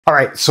All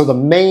right, so the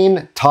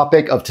main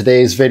topic of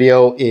today's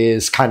video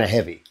is kind of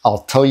heavy.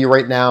 I'll tell you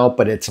right now,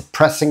 but it's a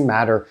pressing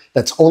matter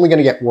that's only going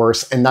to get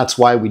worse, and that's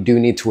why we do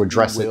need to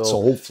address it.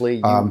 So hopefully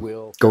you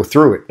will go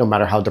through it, no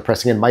matter how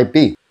depressing it might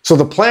be. So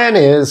the plan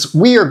is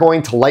we are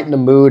going to lighten the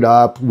mood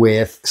up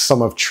with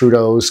some of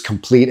Trudeau's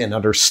complete and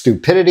utter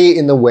stupidity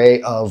in the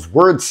way of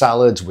word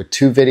salads with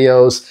 2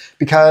 videos,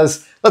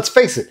 because let's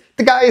face it,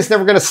 the guy is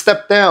never going to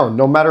step down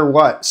no matter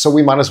what, so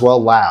we might as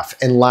well laugh,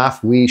 and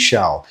laugh we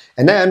shall.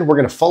 And then we're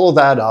going to follow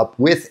that up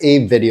with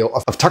a video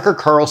of Tucker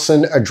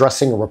Carlson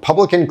addressing a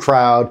Republican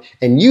crowd,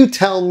 and you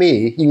tell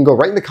me, you can go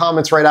right in the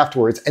comments right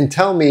afterwards and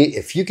tell me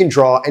if you can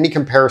draw any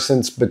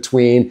comparisons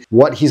between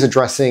what he's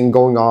addressing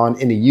going on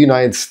in the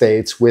United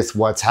States with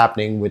what's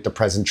happening with the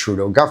present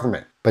Trudeau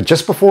government. But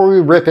just before we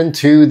rip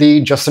into the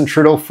Justin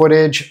Trudeau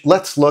footage,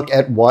 let's look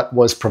at what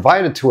was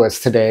provided to us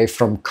today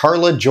from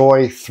Carla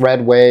Joy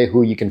Threadway,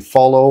 who you can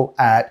follow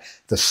at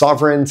The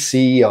Sovereign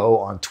CEO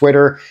on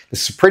Twitter.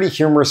 This is a pretty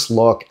humorous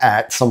look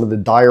at some of the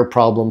dire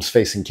problems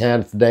facing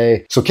Canada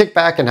today. So kick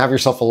back and have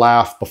yourself a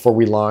laugh before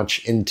we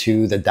launch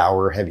into the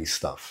dour heavy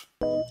stuff.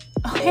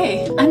 Oh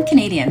hey, I'm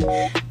Canadian.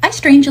 I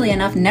strangely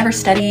enough never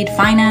studied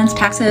finance,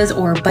 taxes,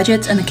 or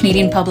budgets in the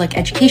Canadian public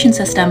education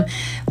system,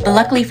 but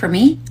luckily for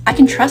me, I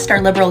can trust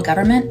our Liberal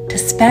government to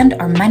spend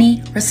our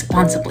money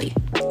responsibly.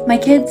 My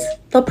kids,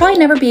 they'll probably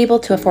never be able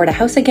to afford a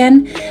house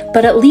again,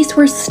 but at least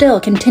we're still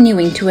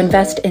continuing to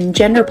invest in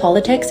gender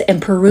politics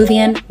and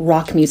Peruvian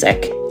rock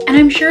music. And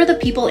I'm sure the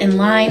people in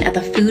line at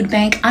the food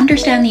bank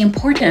understand the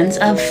importance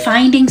of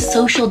finding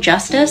social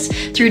justice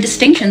through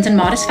distinctions in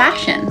modest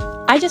fashion.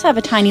 I just have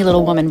a tiny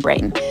little woman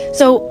brain.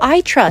 So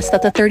I trust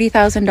that the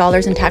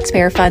 $30,000 in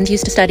taxpayer funds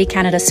used to study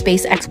Canada's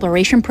space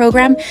exploration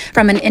program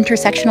from an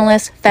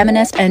intersectionalist,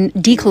 feminist, and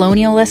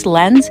decolonialist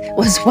lens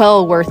was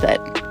well worth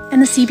it.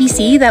 And the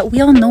CBC that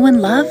we all know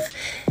and love,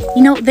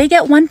 you know, they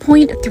get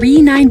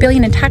 $1.39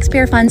 billion in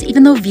taxpayer funds,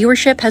 even though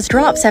viewership has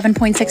dropped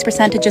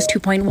 7.6% to just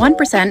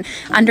 2.1%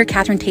 under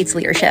Catherine Tate's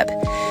leadership.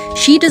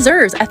 She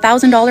deserves a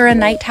 $1,000 a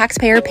night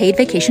taxpayer paid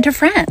vacation to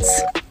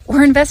France.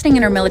 We're investing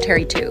in our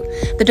military too.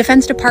 The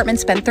Defense Department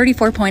spent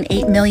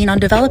 $34.8 million on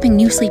developing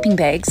new sleeping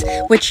bags,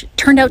 which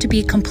turned out to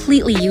be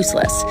completely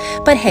useless.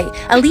 But hey,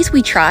 at least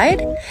we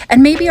tried,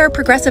 and maybe our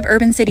progressive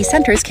urban city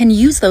centers can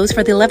use those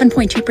for the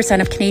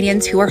 11.2% of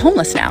Canadians who are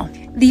homeless now.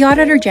 The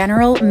Auditor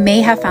General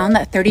may have found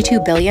that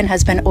 $32 billion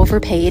has been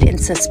overpaid in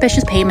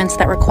suspicious payments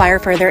that require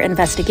further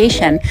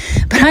investigation,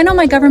 but I know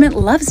my government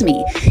loves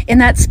me in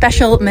that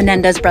special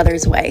Menendez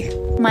brothers way.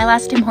 My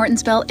last Tim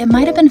Hortons bill, it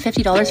might have been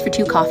 $50 for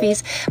 2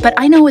 coffees, but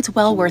I know it's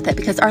well worth it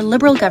because our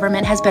Liberal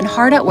government has been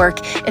hard at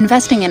work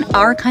investing in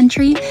our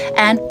country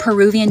and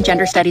Peruvian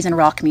gender studies and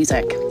rock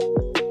music.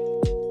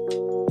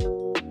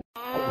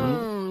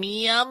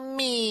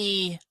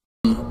 Yummy.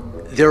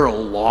 There are a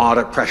lot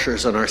of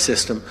pressures on our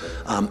system.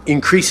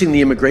 Increasing the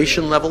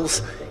immigration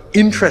levels,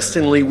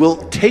 interestingly, will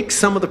take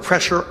some of the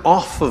pressure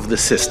off of the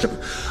system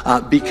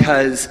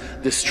because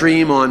the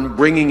stream on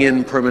bringing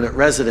in permanent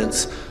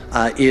residents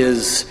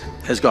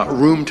has got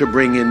room to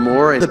bring in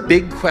more. And the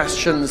big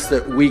questions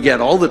that we get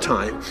all the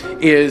time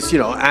is, you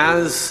know,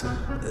 as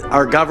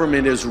our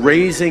government is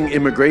raising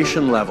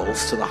immigration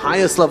levels to the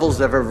highest levels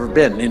they've ever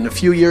been, in a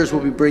few years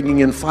we'll be bringing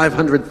in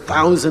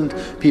 500,000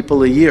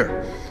 people a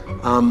year.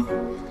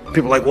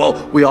 People are like,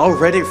 well, we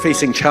already are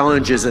facing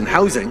challenges in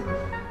housing.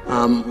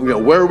 You know,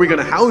 where are we going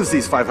to house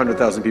these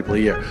 500,000 people a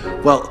year?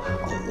 Well,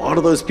 a lot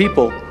of those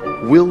people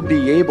will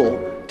be able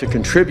to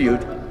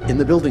contribute in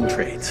the building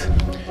trades.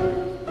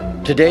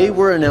 Today,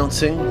 we're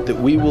announcing that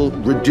we will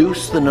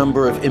reduce the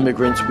number of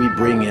immigrants we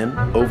bring in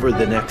over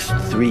the next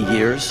 3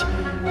 years,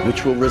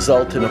 which will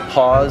result in a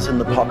pause in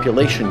the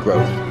population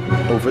growth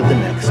over the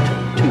next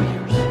 2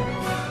 years.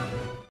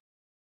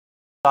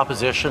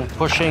 Opposition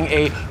pushing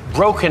a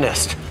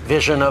brokenist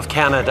vision of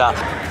Canada.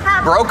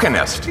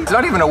 Brokenist? It's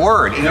not even a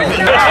word.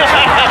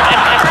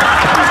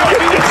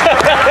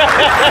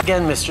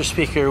 Again, Mr.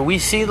 Speaker, we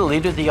see the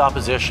Leader of the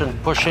Opposition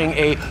pushing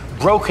a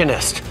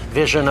brokenist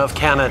vision of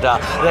Canada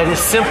that is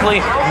simply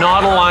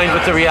not aligned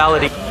with the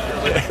reality.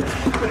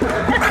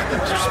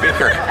 Mr.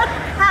 Speaker,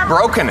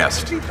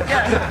 brokenist.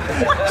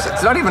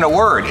 It's not even a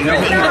word.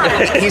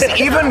 He's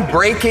even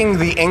breaking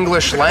the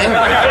English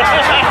language.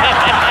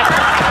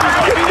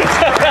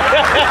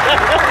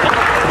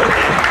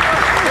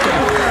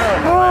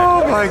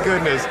 Oh my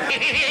goodness.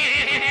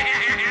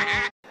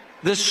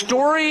 The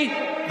story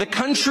the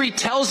country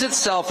tells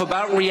itself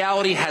about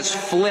reality has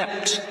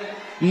flipped.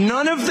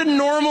 None of the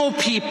normal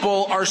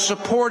people are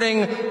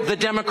supporting the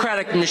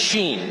Democratic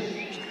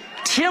machine.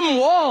 Tim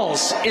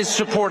Walz is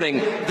supporting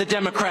the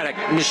Democratic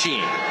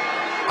machine.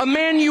 A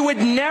man you would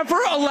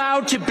never allow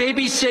to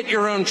babysit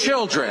your own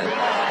children.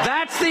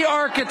 That's the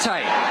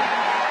archetype.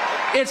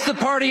 It's the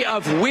party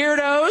of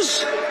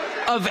weirdos,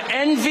 of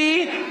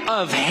envy,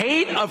 of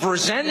hate, of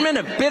resentment,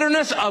 of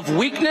bitterness, of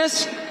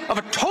weakness, of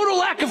a total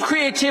lack of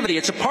creativity.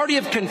 It's a party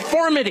of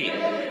conformity.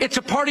 It's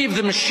a party of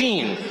the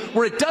machine,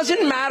 where it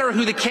doesn't matter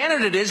who the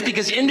candidate is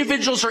because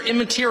individuals are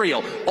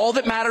immaterial. All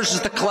that matters is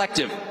the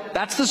collective.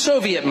 That's the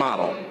Soviet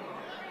model.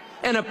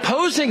 And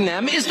opposing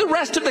them is the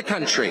rest of the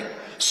country,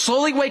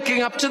 slowly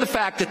waking up to the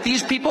fact that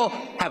these people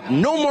have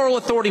no moral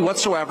authority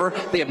whatsoever.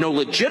 They have no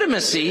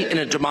legitimacy in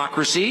a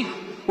democracy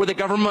where the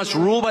government must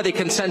rule by the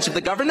consent of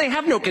the governed. They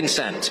have no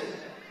consent.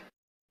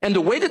 And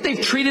the way that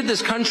they've treated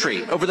this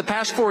country over the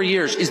past 4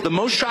 years is the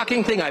most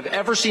shocking thing I've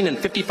ever seen in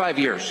 55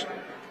 years.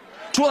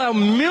 To allow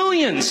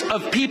millions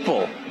of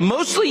people,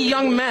 mostly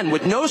young men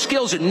with no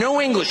skills and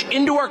no English,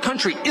 into our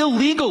country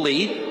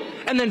illegally,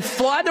 and then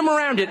fly them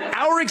around at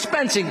our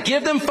expense and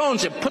give them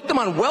phones and put them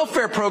on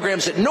welfare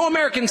programs that no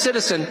American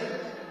citizen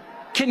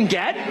can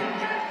get.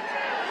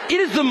 It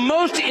is the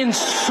most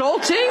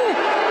insulting,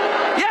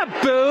 yeah,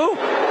 boo,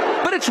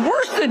 but it's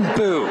worse than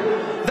boo.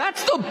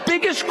 That's the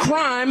biggest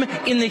crime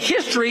in the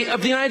history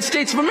of the United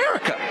States of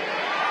America.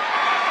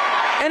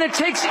 And it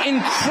takes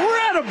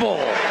incredible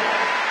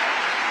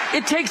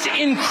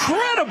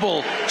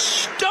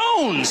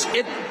stones,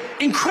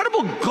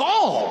 incredible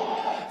gall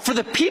for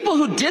the people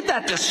who did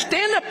that to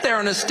stand up there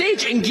on a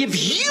stage and give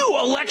you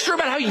a lecture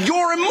about how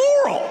you're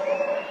immoral.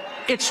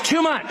 It's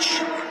too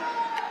much.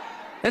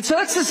 And so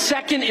that's the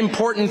second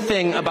important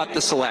thing about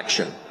this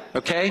election,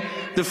 okay?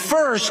 The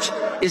first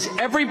is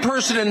every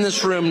person in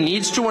this room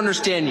needs to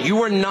understand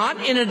you are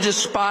not in a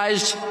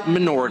despised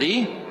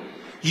minority.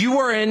 You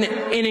are in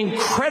an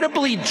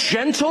incredibly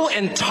gentle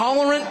and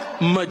tolerant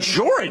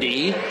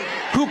majority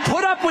who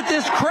put up with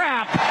this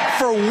crap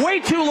for way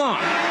too long.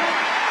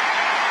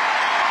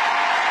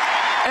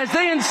 As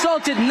they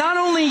insulted not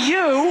only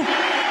you,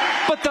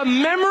 but the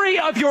memory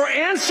of your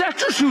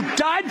ancestors who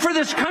died for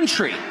this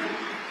country.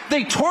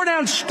 They tore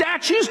down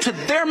statues to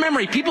their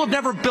memory. People have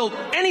never built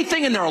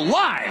anything in their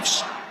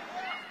lives.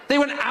 They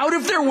went out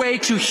of their way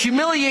to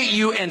humiliate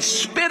you and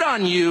spit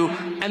on you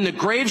and the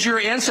graves of your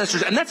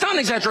ancestors. And that's not an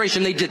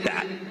exaggeration, they did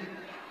that.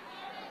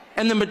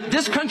 And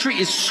this country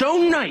is so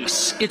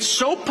nice, it's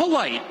so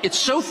polite, it's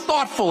so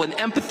thoughtful and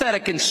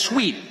empathetic and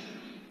sweet.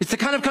 It's the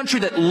kind of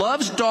country that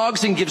loves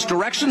dogs and gives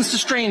directions to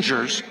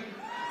strangers,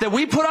 that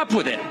we put up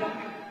with it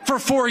for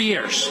 4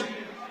 years.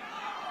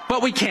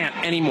 But we can't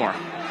anymore.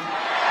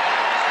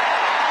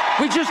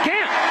 We just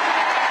can't.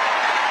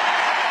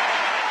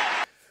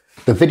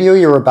 The video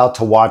you're about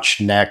to watch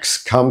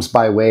next comes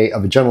by way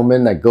of a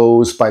gentleman that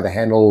goes by the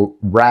handle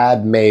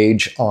Rad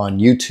Mage on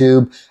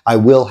YouTube. I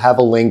will have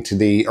a link to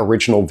the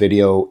original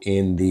video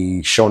in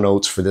the show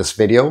notes for this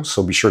video,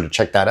 so be sure to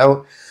check that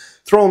out.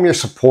 Throw him your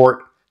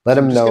support. Let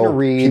him know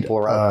people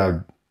are out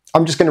there.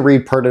 I'm just going to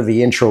read part of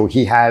the intro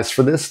he has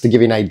for this to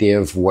give you an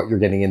idea of what you're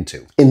getting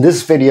into. In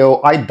this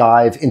video, I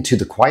dive into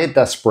the quiet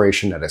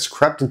desperation that has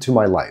crept into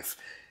my life.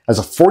 As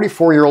a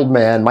 44-year-old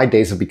man, my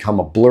days have become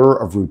a blur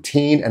of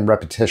routine and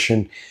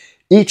repetition,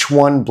 each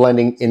one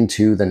blending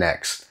into the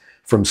next.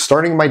 From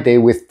starting my day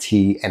with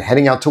tea and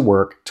heading out to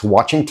work, to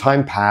watching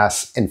time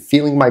pass and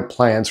feeling my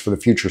plans for the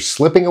future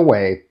slipping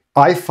away,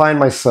 I find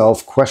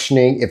myself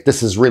questioning if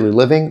this is really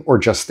living or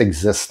just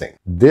existing.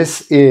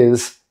 This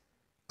is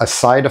a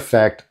side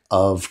effect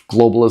of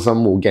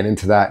globalism. We'll get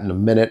into that in a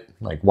minute,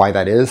 like why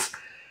that is.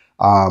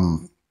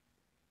 And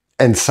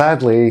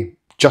sadly,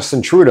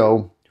 Justin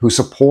Trudeau, who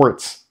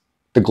supports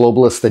the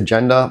globalist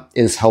agenda,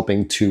 is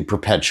helping to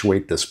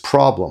perpetuate this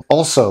problem.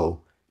 Also,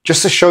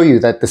 just to show you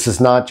that this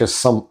is not just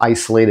some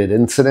isolated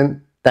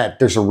incident, that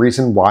there's a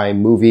reason why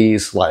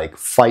movies like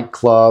Fight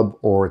Club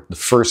or the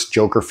first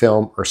Joker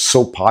film are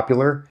so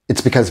popular.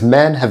 It's because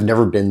men have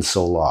never been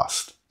so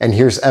lost. And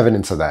here's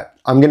evidence of that.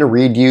 I'm going to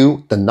read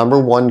you the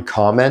 #1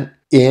 comment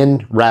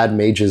in Rad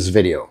Mage's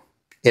video.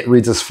 It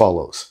reads as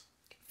follows.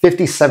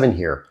 57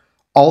 here.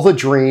 All the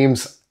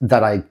dreams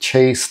that I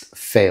chased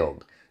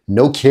failed.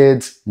 No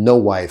kids, no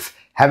wife,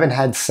 haven't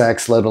had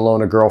sex, let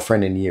alone a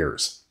girlfriend in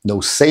years. No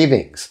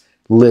savings,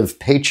 live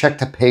paycheck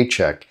to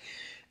paycheck.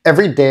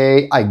 Every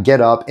day I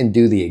get up and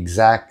do the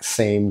exact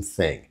same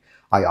thing.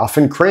 I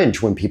often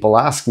cringe when people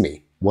ask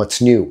me, what's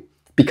new?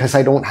 Because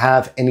I don't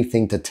have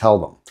anything to tell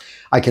them.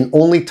 I can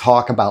only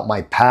talk about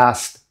my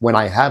past when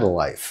I had a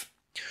life.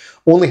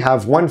 Only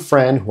have one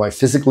friend who I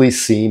physically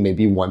see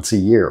maybe once a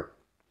year.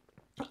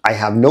 I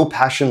have no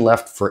passion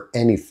left for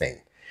anything.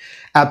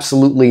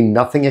 Absolutely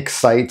nothing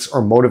excites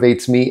or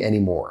motivates me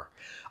anymore.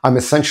 I'm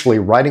essentially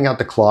riding out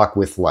the clock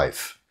with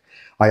life.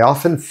 I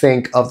often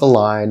think of the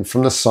line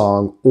from the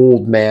song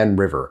Old Man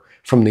River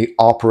from the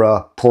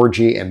opera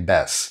Porgy and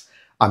Bess.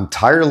 I'm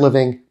tired of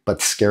living,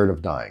 but scared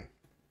of dying.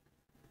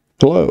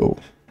 Hello,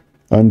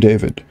 I'm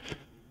David,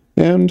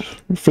 and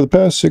for the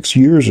past 6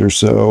 years or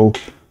so,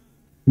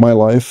 my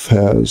life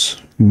has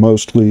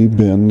mostly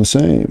been the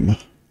same.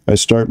 I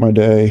start my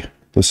day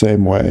the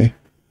same way.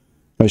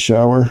 I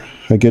shower,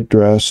 I get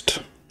dressed,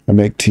 I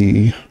make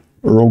tea,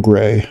 Earl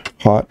Grey,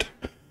 hot.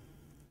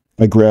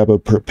 I grab a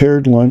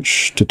prepared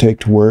lunch to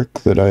take to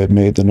work that I had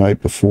made the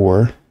night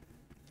before.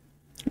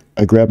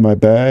 I grab my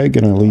bag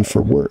and I leave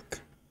for work.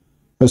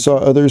 I saw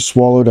others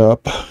swallowed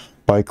up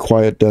by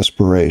quiet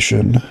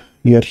desperation,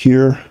 yet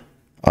here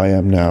I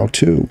am now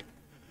too.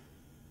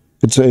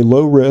 It's a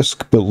low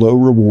risk but low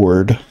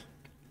reward.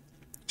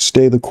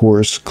 Stay the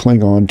course,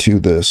 cling on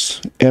to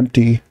this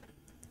empty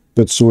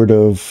but sort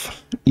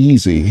of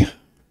easy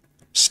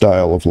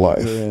style of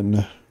life.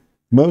 And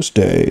most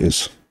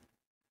days,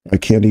 I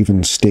can't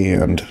even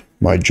stand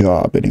my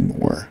job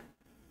anymore.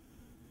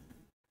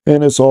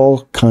 And it's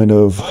all kind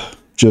of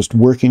just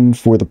working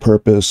for the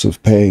purpose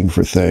of paying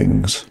for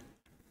things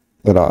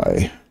that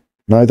I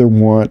neither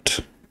want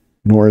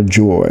nor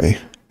enjoy,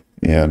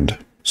 and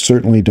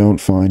certainly don't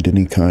find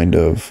any kind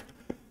of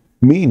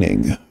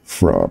meaning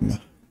from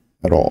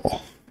at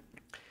all.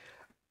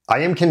 I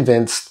am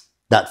convinced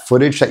that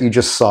footage that you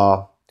just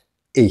saw,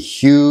 a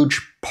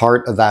huge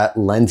part of that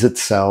lends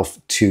itself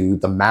to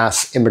the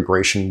mass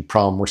immigration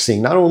problem we're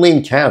seeing, not only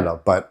in Canada,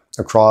 but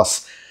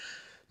across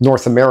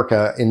North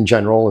America in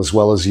general, as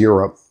well as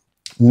Europe.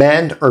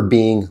 Men are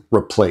being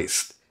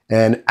replaced,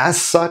 and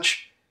as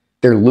such,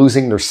 they're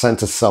losing their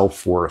sense of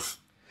self-worth.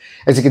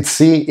 As you can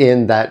see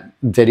in that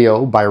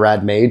video by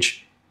Rad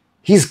Mage,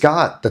 he's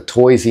got the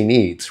toys he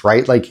needs,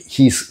 right? Like,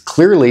 he's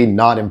clearly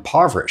not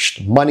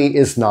impoverished. Money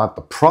is not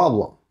the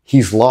problem.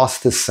 He's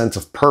lost his sense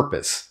of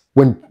purpose.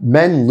 When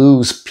men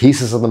lose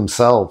pieces of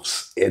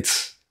themselves,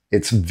 it's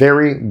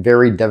very,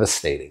 very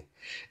devastating.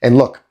 And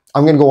look,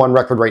 I'm going to go on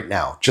record right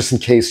now, just in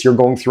case you're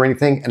going through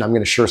anything, and I'm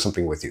going to share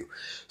something with you.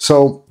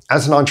 So,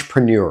 as an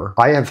entrepreneur,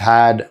 I have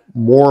had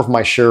more of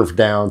my share of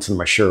downs than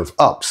my share of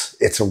ups.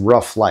 It's a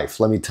rough life,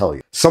 let me tell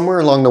you. Somewhere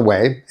along the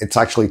way, it's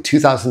actually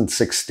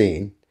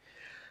 2016,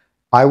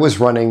 I was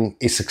running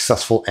a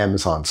successful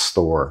Amazon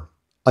store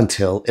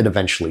until it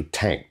eventually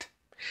tanked.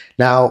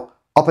 Now,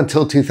 up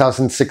until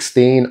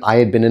 2016, I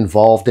had been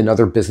involved in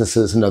other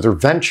businesses and other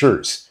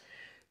ventures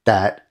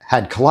that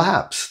had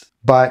collapsed.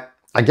 But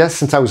I guess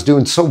since I was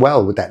doing so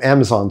well with that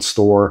Amazon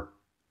store,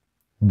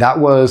 that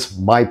was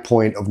my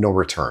point of no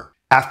return.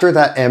 After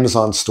that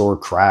Amazon store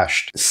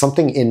crashed,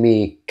 something in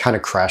me kind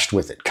of crashed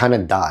with it, kind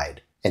of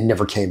died and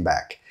never came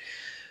back.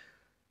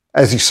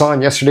 As you saw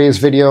in yesterday's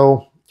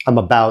video, I'm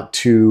about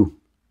to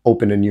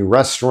open a new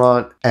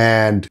restaurant,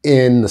 and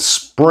in the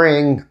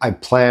spring, I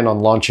plan on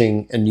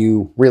launching a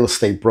new real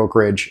estate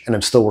brokerage, and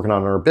I'm still working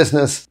on our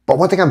business. But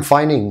one thing I'm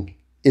finding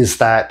is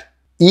that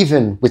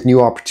even with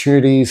new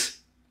opportunities,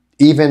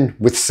 even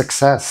with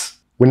success,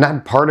 when a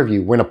part of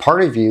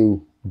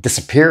you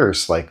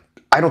disappears, like,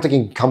 I don't think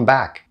it can come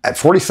back. At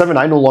 47,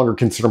 I no longer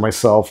consider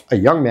myself a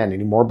young man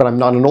anymore, but I'm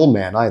not an old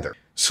man either.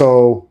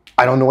 So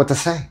I don't know what to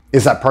say.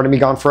 Is that part of me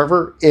gone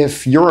forever?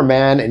 If you're a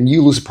man and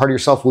you lose a part of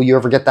yourself, will you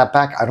ever get that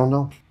back? I don't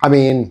know. I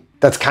mean,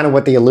 that's kind of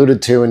what they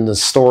alluded to in the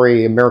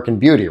story American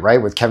Beauty,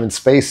 right? With Kevin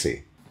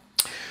Spacey.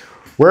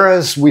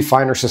 Whereas we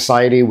find our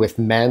society with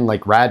men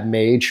like Rad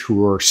Mage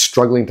who are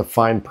struggling to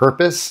find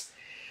purpose,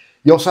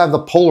 you also have the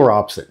polar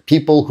opposite,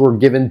 people who are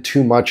given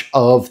too much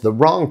of the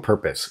wrong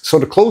purpose. So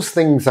to close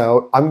things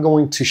out, I'm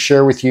going to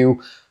share with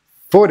you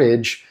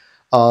footage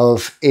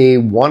of a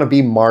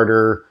wannabe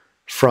martyr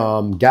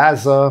from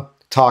Gaza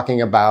talking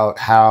about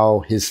how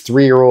his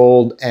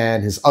 3-year-old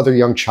and his other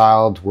young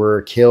child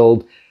were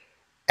killed.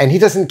 And he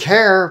doesn't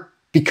care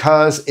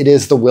because it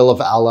is the will of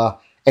Allah,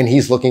 and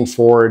he's looking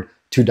forward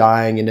to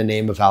dying in the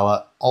name of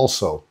Allah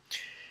also.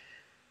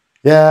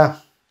 Yeah,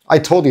 I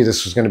told you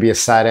this was going to be a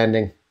sad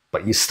ending,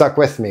 but you stuck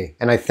with me,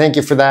 and I thank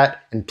you for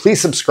that. And please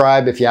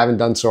subscribe if you haven't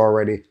done so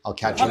already. I'll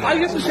catch you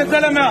next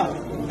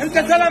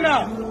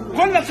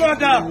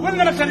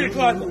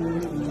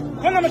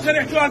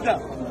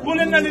time. قل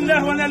إنا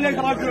لله وإنا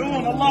إليه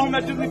راجعون اللهم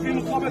أجرني في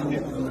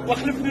مصيبتي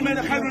واخلفني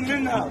من خير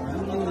منها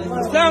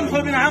سامحوا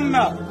ابن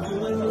عمه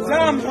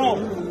سامحوا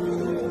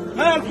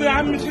مالكم يا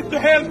عمي شدوا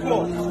حيلكم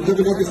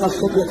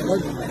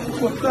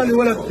والثاني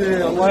ولد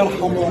الله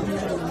يرحمه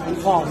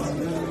الفاص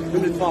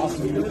بنت فاص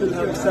قلت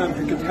لها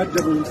بسامحك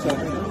تحجب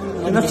ويسامحك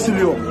في نفس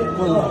اليوم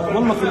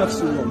والله في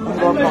نفس اليوم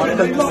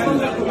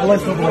الله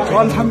يسامحك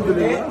والحمد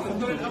لله.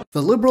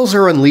 The Liberals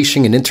are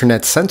unleashing an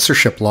internet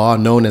censorship law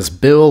known as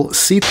Bill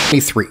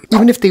C-23.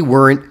 Even if they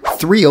weren't,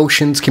 Three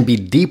Oceans can be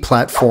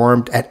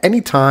deplatformed at any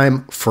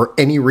time for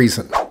any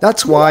reason.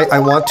 That's why I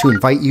want to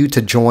invite you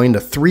to join the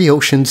Three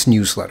Oceans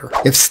newsletter.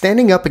 If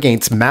standing up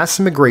against mass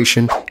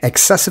immigration,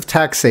 excessive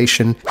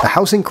taxation, the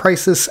housing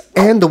crisis,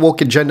 and the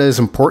woke agenda is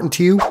important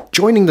to you,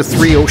 joining the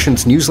Three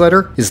Oceans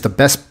newsletter is the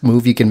best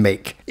move you can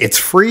make. It's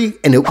free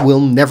and it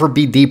will never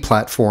be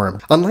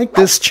deplatformed. Unlike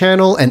this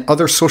channel and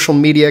other social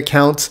media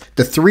accounts,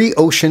 the Three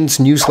Oceans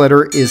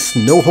newsletter is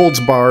no holds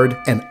barred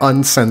and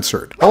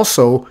uncensored.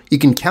 Also, you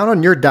can count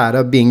on your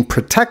data being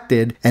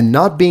protected and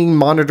not being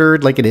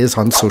monitored like it is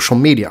on social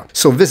media.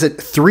 So visit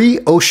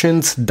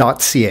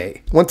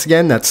 3oceans.ca. Once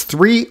again, that's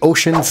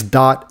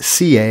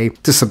 3oceans.ca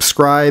to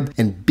subscribe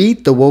and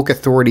beat the woke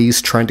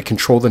authorities trying to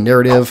control the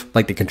narrative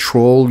like they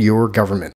control your government.